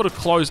 Going to be able to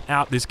close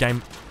out this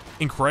game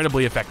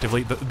incredibly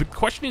effectively. The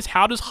question is,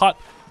 how does Hut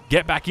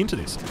get back into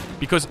this?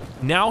 Because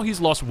now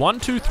he's lost 1,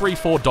 2, 3,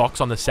 4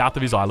 docks on the south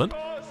of his island.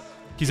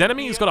 His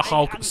enemy has got a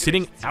Hulk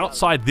sitting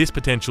outside this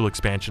potential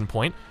expansion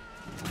point.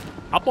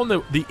 Up on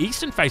the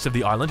eastern face of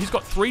the island, he's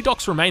got 3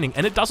 docks remaining,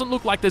 and it doesn't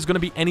look like there's going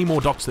to be any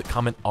more docks that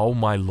come in. Oh,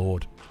 my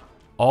lord.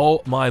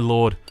 Oh, my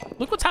lord.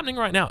 Look what's happening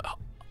right now.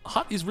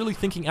 Hut is really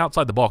thinking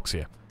outside the box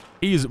here.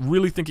 He is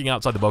really thinking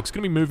outside the box. He's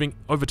going to be moving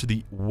over to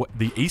the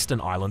eastern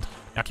island.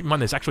 Now, keep in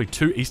mind, there's actually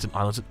 2 eastern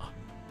islands.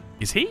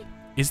 Is he?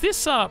 Is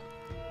this,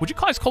 would you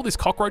guys call this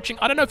cockroaching?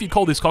 I don't know if you'd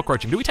call this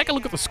cockroaching. Do we take a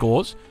look at the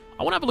scores?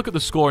 I want to have a look at the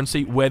score and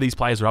see where these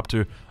players are up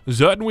to.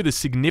 Zerton with a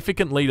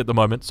significant lead at the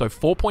moment. So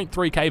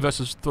 4.3k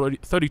versus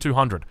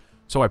 3,200.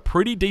 So a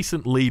pretty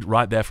decent lead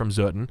right there from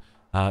Zerton.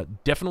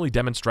 Definitely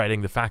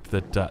demonstrating the fact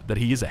that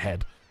he is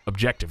ahead,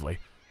 objectively.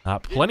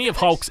 Plenty of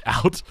Hulks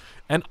out.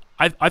 And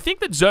I think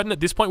that Zerton at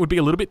this point would be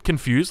a little bit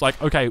confused.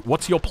 Like, okay,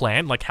 what's your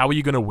plan? Like, how are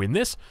you going to win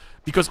this?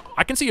 Because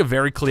I can see a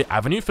very clear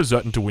avenue for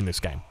Zerton to win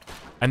this game.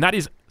 And that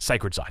is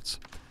Sacred Sites.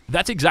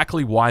 That's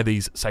exactly why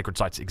these Sacred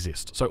Sites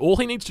exist. So all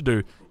he needs to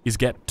do is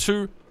get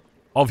 2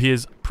 of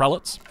his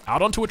prelates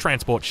out onto a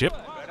transport ship.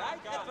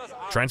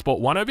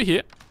 Transport 1 over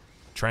here.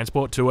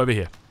 Transport 2 over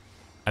here.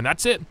 And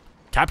that's it.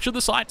 Capture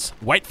the sites,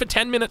 wait for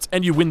 10 minutes,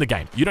 and you win the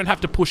game. You don't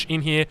have to push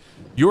in here.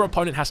 Your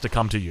opponent has to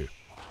come to you.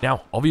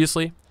 Now,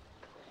 obviously,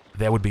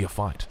 there would be a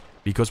fight.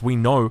 Because we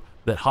know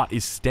that Hut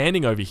is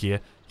standing over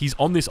here. He's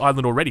on this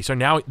island already. So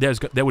now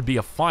there would be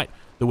a fight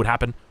that would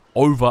happen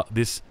over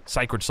this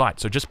sacred site.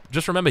 So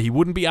just remember, he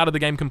wouldn't be out of the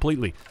game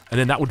completely. And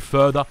then that would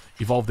further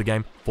evolve the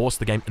game, force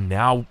the game. And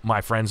now,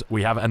 my friends,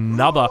 we have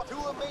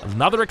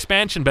another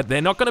expansion, but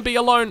they're not going to be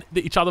alone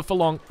each other for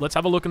long. Let's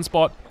have a look and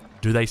spot.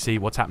 Do they see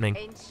what's happening?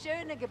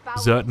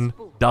 Zerton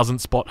doesn't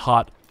spot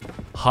Hut.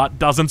 Hut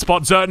doesn't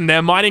spot Zerton.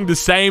 They're mining the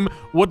same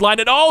wood line.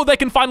 And oh, they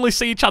can finally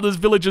see each other's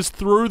villages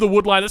through the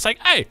wood line. It's like,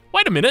 hey,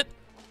 wait a minute.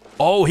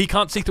 Oh, he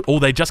can't see through. Oh,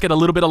 they just get a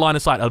little bit of line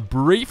of sight. A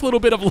brief little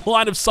bit of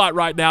line of sight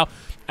right now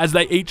as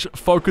they each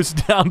focus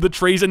down the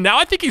trees. And now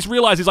I think he's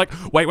realized, he's like,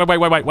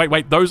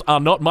 wait. Those are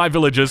not my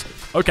villagers.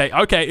 Okay,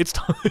 it's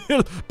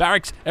time.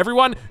 Barracks.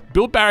 Everyone,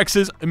 build barracks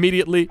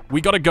immediately.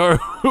 We gotta go.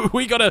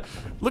 We gotta...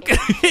 Look.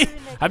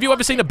 Have you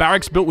ever seen a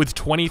barracks built with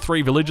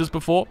 23 villagers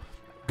before?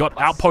 Got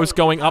outposts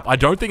going up. I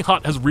don't think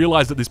Hut has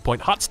realized at this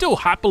point. Hut's still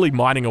happily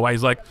mining away.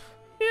 He's like,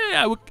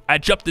 yeah, we'll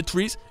edge up the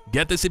trees.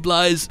 Get the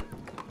supplies.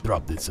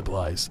 Drop the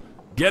supplies.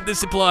 Get the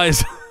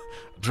supplies.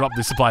 Drop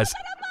the supplies.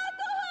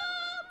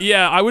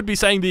 Yeah, I would be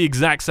saying the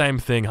exact same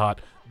thing,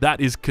 Hut.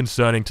 That is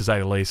concerning, to say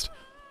the least.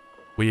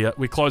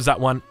 We close that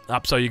one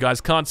up so you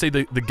guys can't see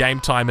the game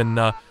time.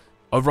 And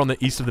over on the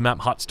east of the map,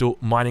 Hut's still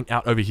mining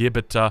out over here.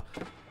 But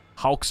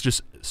Hulk's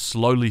just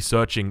slowly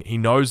searching. He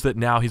knows that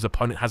now his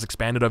opponent has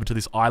expanded over to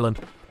this island.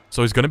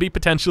 So he's going to be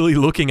potentially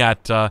looking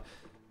at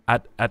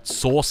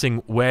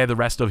sourcing where the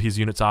rest of his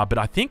units are. But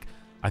I think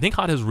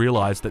Hut has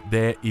realized that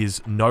there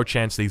is no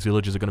chance these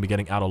villagers are going to be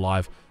getting out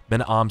alive.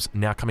 Men-at-Arms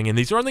now coming in.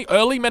 These are only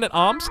early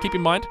Men-at-Arms, keep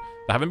in mind.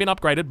 They haven't been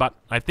upgraded, but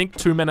I think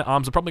 2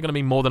 Men-at-Arms are probably going to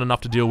be more than enough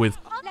to deal with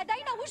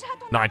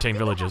 19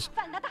 villagers.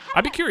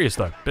 I'd be curious,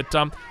 though. But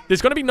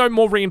there's going to be no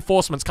more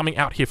reinforcements coming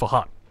out here for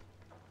Hut.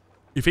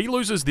 If he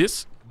loses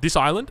this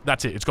island,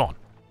 that's it. It's gone.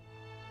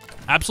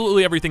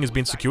 Absolutely everything has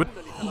been secured.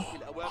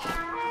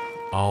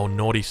 Oh,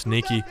 naughty,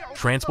 sneaky.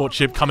 Transport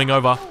ship coming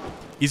over.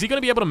 Is he going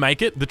to be able to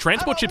make it? The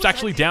transport ship's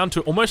actually down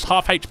to almost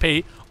half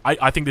HP.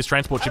 I think this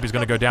transport ship is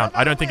going to go down.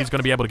 I don't think he's going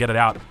to be able to get it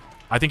out.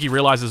 I think he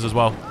realizes as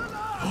well.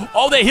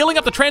 Oh, they're healing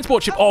up the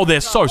transport ship. Oh,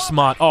 they're so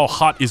smart. Oh,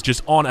 Hut is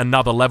just on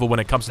another level when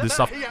it comes to this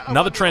stuff.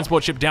 Another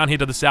transport ship down here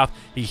to the south.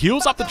 He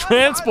heals up the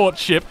transport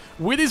ship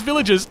with his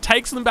villagers,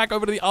 takes them back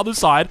over to the other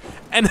side.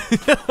 And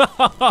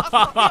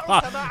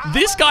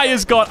this guy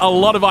has got a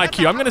lot of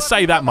IQ. I'm going to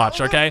say that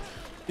much, okay?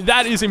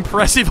 That is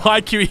impressive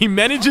IQ. He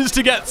manages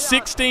to get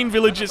 16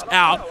 villagers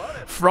out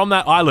from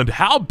that island.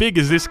 How big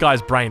is this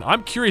guy's brain?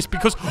 I'm curious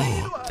because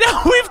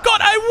now we've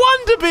got a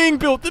wonder being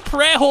built. The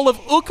prayer hall of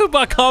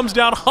Ukuba comes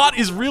down. Hut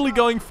is really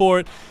going for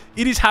it.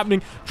 It is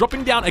happening.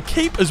 Dropping down a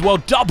keep as well.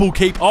 Double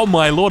keep. Oh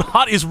my lord.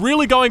 Hut is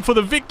really going for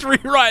the victory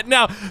right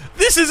now.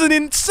 This is an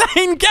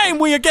insane game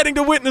we are getting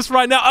to witness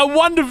right now. A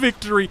wonder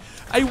victory.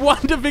 A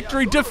wonder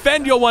victory.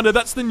 Defend your wonder.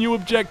 That's the new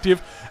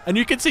objective. And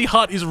you can see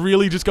Hut is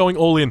really just going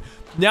all in.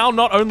 Now,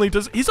 not only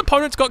does his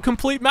opponent's got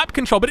complete map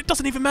control, but it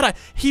doesn't even matter.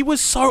 He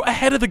was so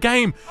ahead of the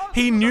game.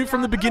 He knew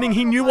from the beginning.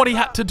 He knew what he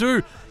had to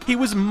do. He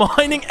was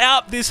mining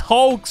out this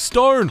whole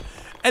stone.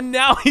 And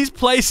now he's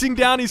placing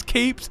down his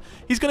keeps.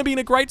 He's going to be in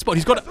a great spot.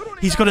 He's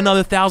got another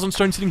 1,000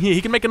 stone sitting here.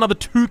 He can make another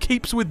 2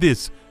 keeps with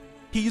this.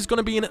 He's going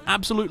to be in an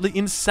absolutely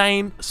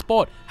insane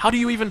spot. How do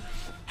you even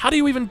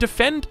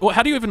defend, or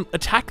how do you even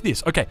attack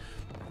this? Okay,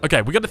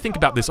 we got to think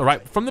about this, all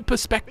right? From the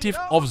perspective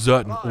of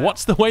Zertan,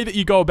 what's the way that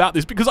you go about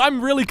this? Because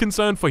I'm really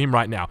concerned for him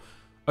right now.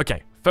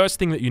 Okay, first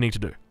thing that you need to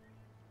do.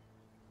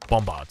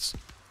 Bombards.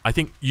 I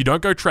think you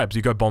don't go Trebs,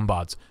 you go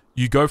Bombards.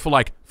 You go for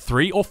like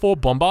 3 or 4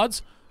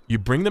 Bombards, you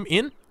bring them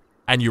in,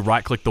 and you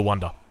right-click the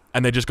Wonder.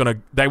 And they're just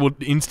they will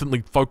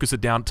instantly focus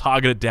it down,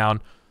 target it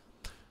down.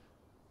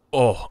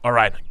 Oh, all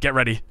right, get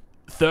ready.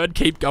 3rd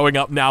keep going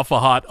up now for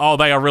Hut. Oh,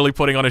 they are really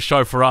putting on a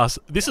show for us.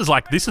 This is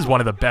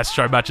one of the best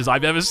show matches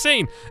I've ever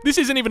seen. This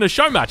isn't even a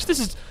show match. This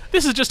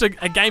is just a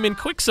game in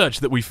quick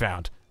search that we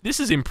found. This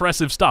is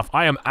impressive stuff.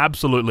 I am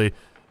absolutely...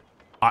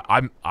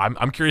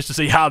 I'm curious to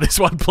see how this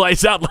one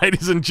plays out,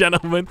 ladies and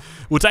gentlemen.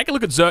 We'll take a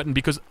look at Zertan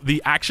because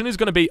the action is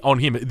going to be on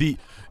him.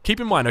 Keep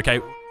in mind, okay,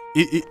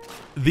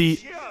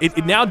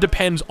 it now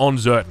depends on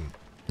Zertan.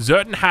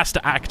 Zertan has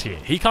to act here.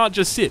 He can't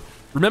just sit.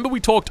 Remember we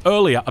talked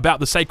earlier about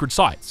the sacred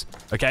sites,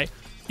 okay?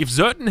 If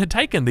Zertan had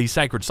taken these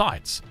sacred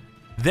sites,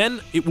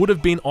 then it would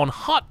have been on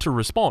Hut to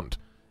respond.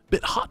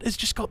 But Hut has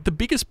just got the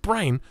biggest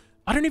brain.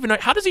 I don't even know,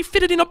 how does he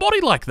fit it in a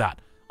body like that?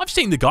 I've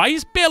seen the guy,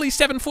 he's barely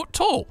 7 foot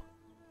tall.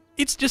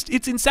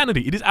 It's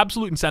insanity. It is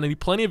absolute insanity.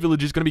 Plenty of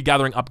villagers going to be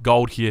gathering up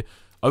gold here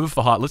over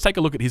for Hut. Let's take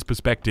a look at his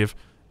perspective.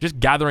 Just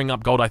gathering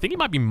up gold. I think he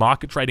might be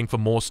market trading for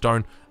more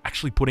stone,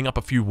 actually putting up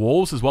a few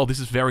walls as well. This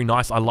is very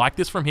nice. I like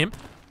this from him.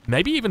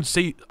 Maybe even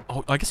see...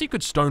 Oh, I guess you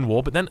could stone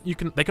wall, but then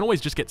they can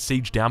always just get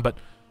sieged down. But,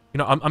 you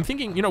know, I'm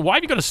thinking, you know, why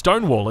have you got a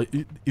stone wall?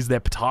 Is there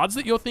petards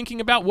that you're thinking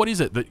about? What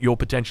is it that you're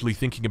potentially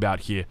thinking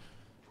about here?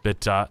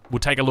 But we'll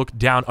take a look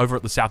down over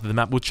at the south of the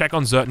map. We'll check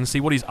on Zertan,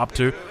 see what he's up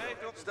to.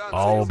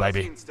 Oh,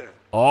 baby.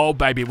 Oh,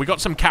 baby. We got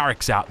some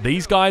Carracks out.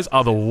 These guys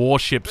are the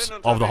warships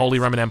of the Holy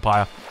Roman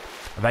Empire.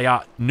 They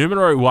are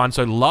numero 1,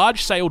 so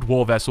large-sailed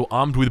war vessel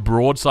armed with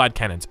broadside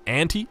cannons.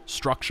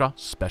 Anti-structure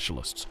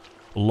specialists.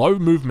 Low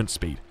movement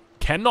speed.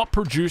 Cannot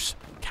produce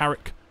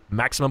Carrack.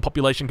 Maximum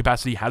population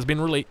capacity has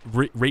been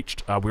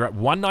reached. We're at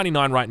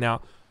 199 right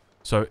now.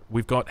 So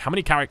we've got... How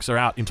many Carracks are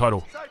out in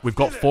total? We've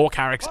got 4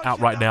 Carracks out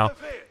right now.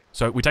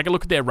 So we take a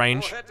look at their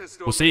range.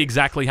 We'll see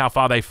exactly how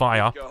far they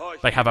fire.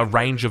 They have a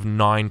range of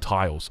 9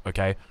 tiles,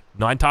 okay?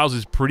 9 tiles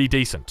is pretty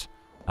decent.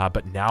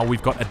 But now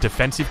we've got a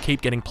defensive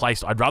keep getting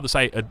placed. I'd rather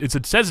say...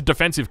 It says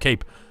defensive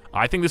keep.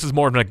 I think this is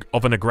more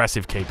of an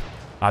aggressive keep.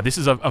 This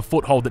is a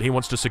foothold that he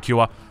wants to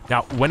secure.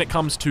 Now, when it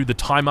comes to the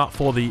timer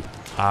for the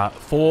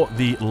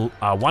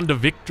Wonder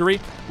victory,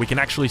 we can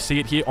actually see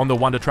it here on the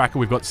Wonder tracker.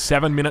 We've got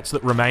 7 minutes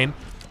that remain.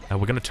 We're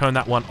going to turn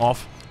that one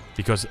off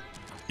because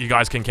you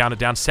guys can count it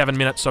down. 7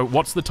 minutes. So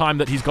what's the time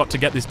that he's got to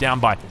get this down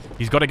by?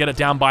 He's got to get it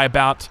down by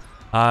about...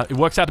 it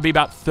works out to be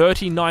about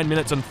 39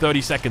 minutes and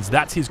 30 seconds.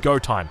 That's his go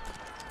time.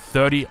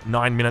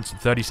 39 minutes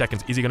and 30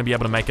 seconds. Is he going to be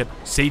able to make it?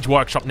 Siege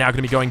Workshop now going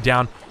to be going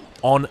down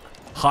on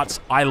Hut's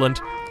island.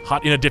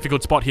 Hut in a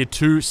difficult spot here.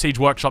 2 siege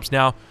workshops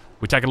now.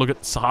 We take a look at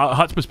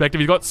Hut's perspective.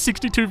 He's got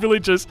 62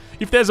 villagers.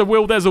 If there's a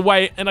will, there's a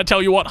way. And I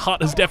tell you what,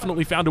 Hut has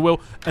definitely found a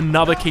will.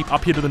 Another keep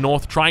up here to the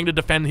north, trying to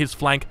defend his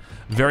flank.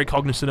 Very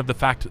cognizant of the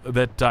fact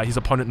that his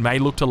opponent may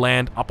look to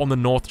land up on the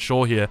north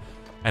shore here.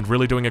 And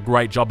really doing a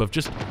great job of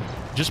just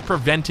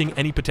preventing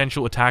any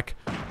potential attack.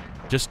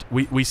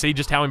 We see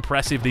just how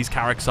impressive these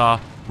Carracks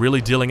are. Really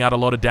dealing out a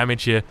lot of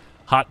damage here.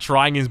 Hut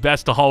trying his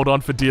best to hold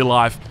on for dear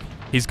life.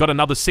 He's got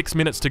another 6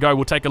 minutes to go.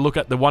 We'll take a look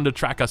at the Wonder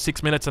tracker.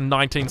 6 minutes and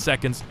 19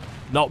 seconds.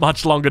 Not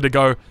much longer to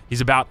go.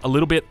 He's about a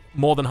little bit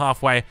more than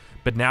halfway.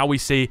 But now we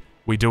see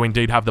we do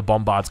indeed have the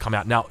Bombards come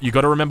out. Now, you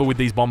got to remember with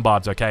these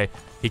Bombards, okay,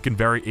 he can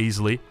very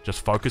easily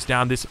just focus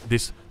down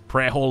this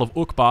prayer hall of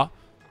Uqbar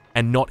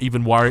and not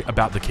even worry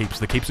about the keeps.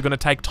 The keeps are going to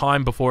take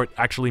time before it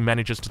actually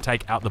manages to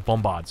take out the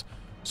Bombards.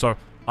 So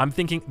I'm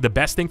thinking the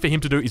best thing for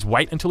him to do is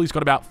wait until he's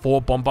got about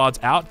 4 Bombards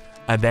out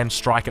and then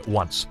strike at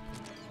once.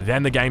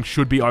 Then the game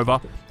should be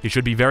over. He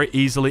should be very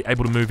easily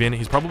able to move in.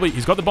 He's got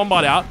the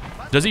Bombard out.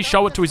 Does he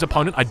show it to his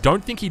opponent? I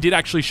don't think he did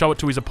actually show it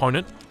to his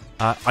opponent.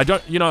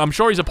 I'm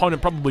sure his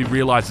opponent probably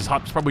realizes,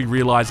 Hut's probably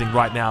realizing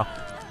right now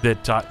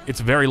that it's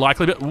very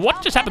likely. But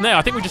what just happened there?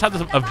 I think we just had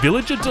a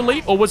villager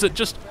delete, or was it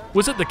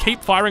the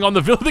keep firing on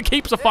the village? The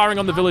keeps are firing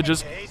on the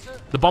villagers.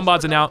 The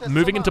Bombards are now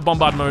moving into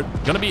Bombard mode.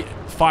 Going to be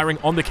firing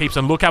on the keeps,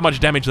 and look how much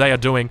damage they are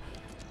doing.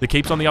 The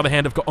keeps, on the other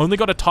hand, have only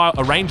got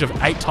a range of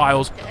 8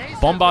 tiles.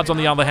 Bombards, on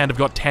the other hand, have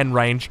got 10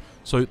 range.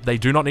 So they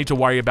do not need to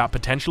worry about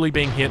potentially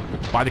being hit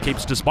by the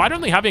keeps, despite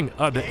only having...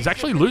 he's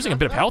actually losing a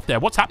bit of health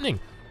there. What's happening?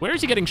 Where is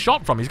he getting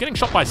shot from? He's getting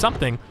shot by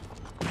something.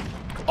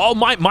 Oh,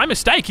 my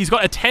mistake. He's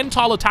got a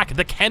 10-tile attack.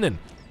 The cannon.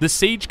 The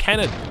siege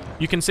cannon.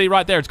 You can see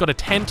right there, it's got a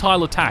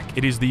 10-tile attack.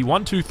 It is the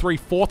 1, 2, 3,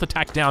 4th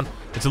attack down.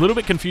 It's a little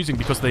bit confusing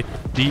because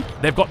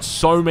they've got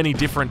so many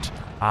different...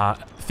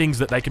 things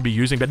that they can be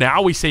using. But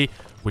now we see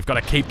we've got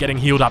to keep getting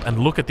healed up, and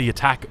look at the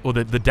attack, or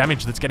the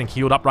damage that's getting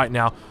healed up right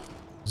now.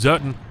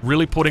 Zertan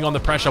really putting on the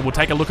pressure. We'll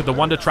take a look at the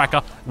Wonder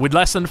Tracker. With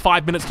less than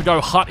 5 minutes to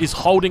go, Hut is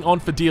holding on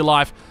for dear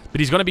life,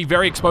 but he's going to be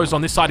very exposed on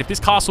this side. If this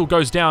castle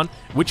goes down,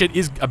 which it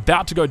is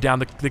about to go down,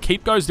 the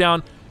keep goes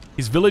down,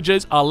 his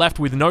villagers are left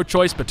with no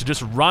choice but to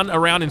just run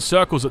around in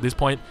circles at this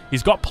point.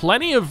 He's got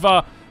plenty of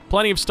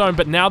stone,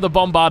 but now the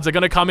bombards are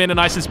going to come in, and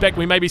I suspect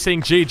we may be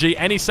seeing GG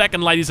any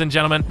second, ladies and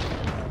gentlemen.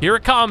 Here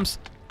it comes.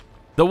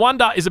 The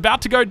Wonder is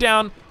about to go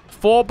down.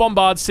 4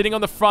 bombards sitting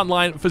on the front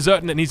line for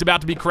Zertan, and he's about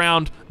to be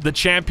crowned the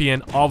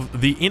champion of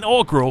the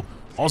inaugural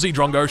Aussie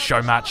Drongo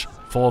show match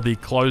for the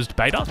closed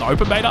beta, the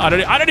open beta. I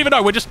don't even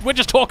know. We're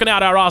just talking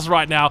out our ass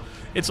right now.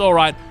 It's all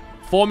right.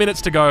 4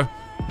 minutes to go.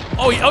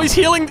 Oh, he's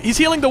healing. He's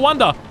healing the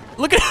Wonder.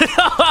 Look at it.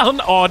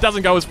 Oh, it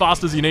doesn't go as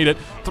fast as you need it.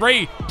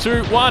 3,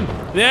 2, 1.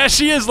 There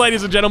she is,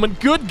 ladies and gentlemen.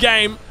 Good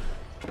game.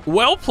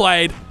 Well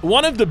played.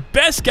 One of the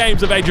best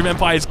games of Age of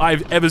Empires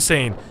I've ever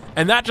seen.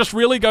 And that just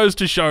really goes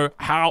to show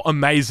how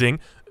amazing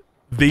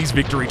these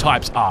victory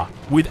types are.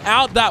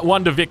 Without that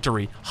Wonder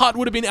victory, Hut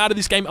would have been out of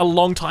this game a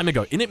long time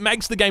ago, and it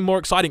makes the game more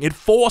exciting. It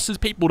forces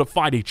people to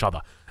fight each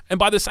other. And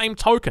by the same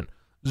token,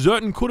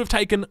 Zertan could have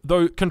taken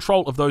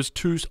control of those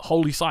 2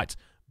 holy sites,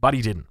 but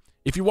he didn't.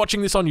 If you're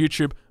watching this on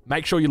YouTube,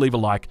 make sure you leave a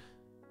like.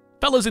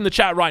 Fellas in the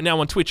chat right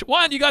now on Twitch,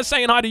 why aren't you guys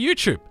saying hi to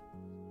YouTube?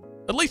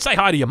 At least say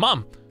hi to your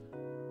mum.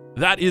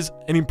 That is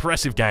an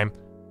impressive game.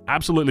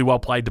 Absolutely well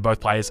played to both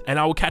players, and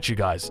I will catch you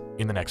guys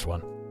in the next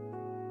one.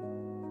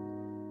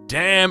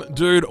 Damn,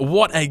 dude,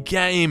 what a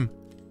game.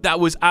 That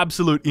was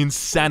absolute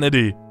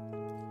insanity.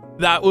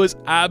 That was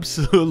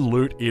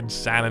absolute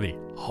insanity.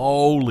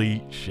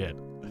 Holy shit.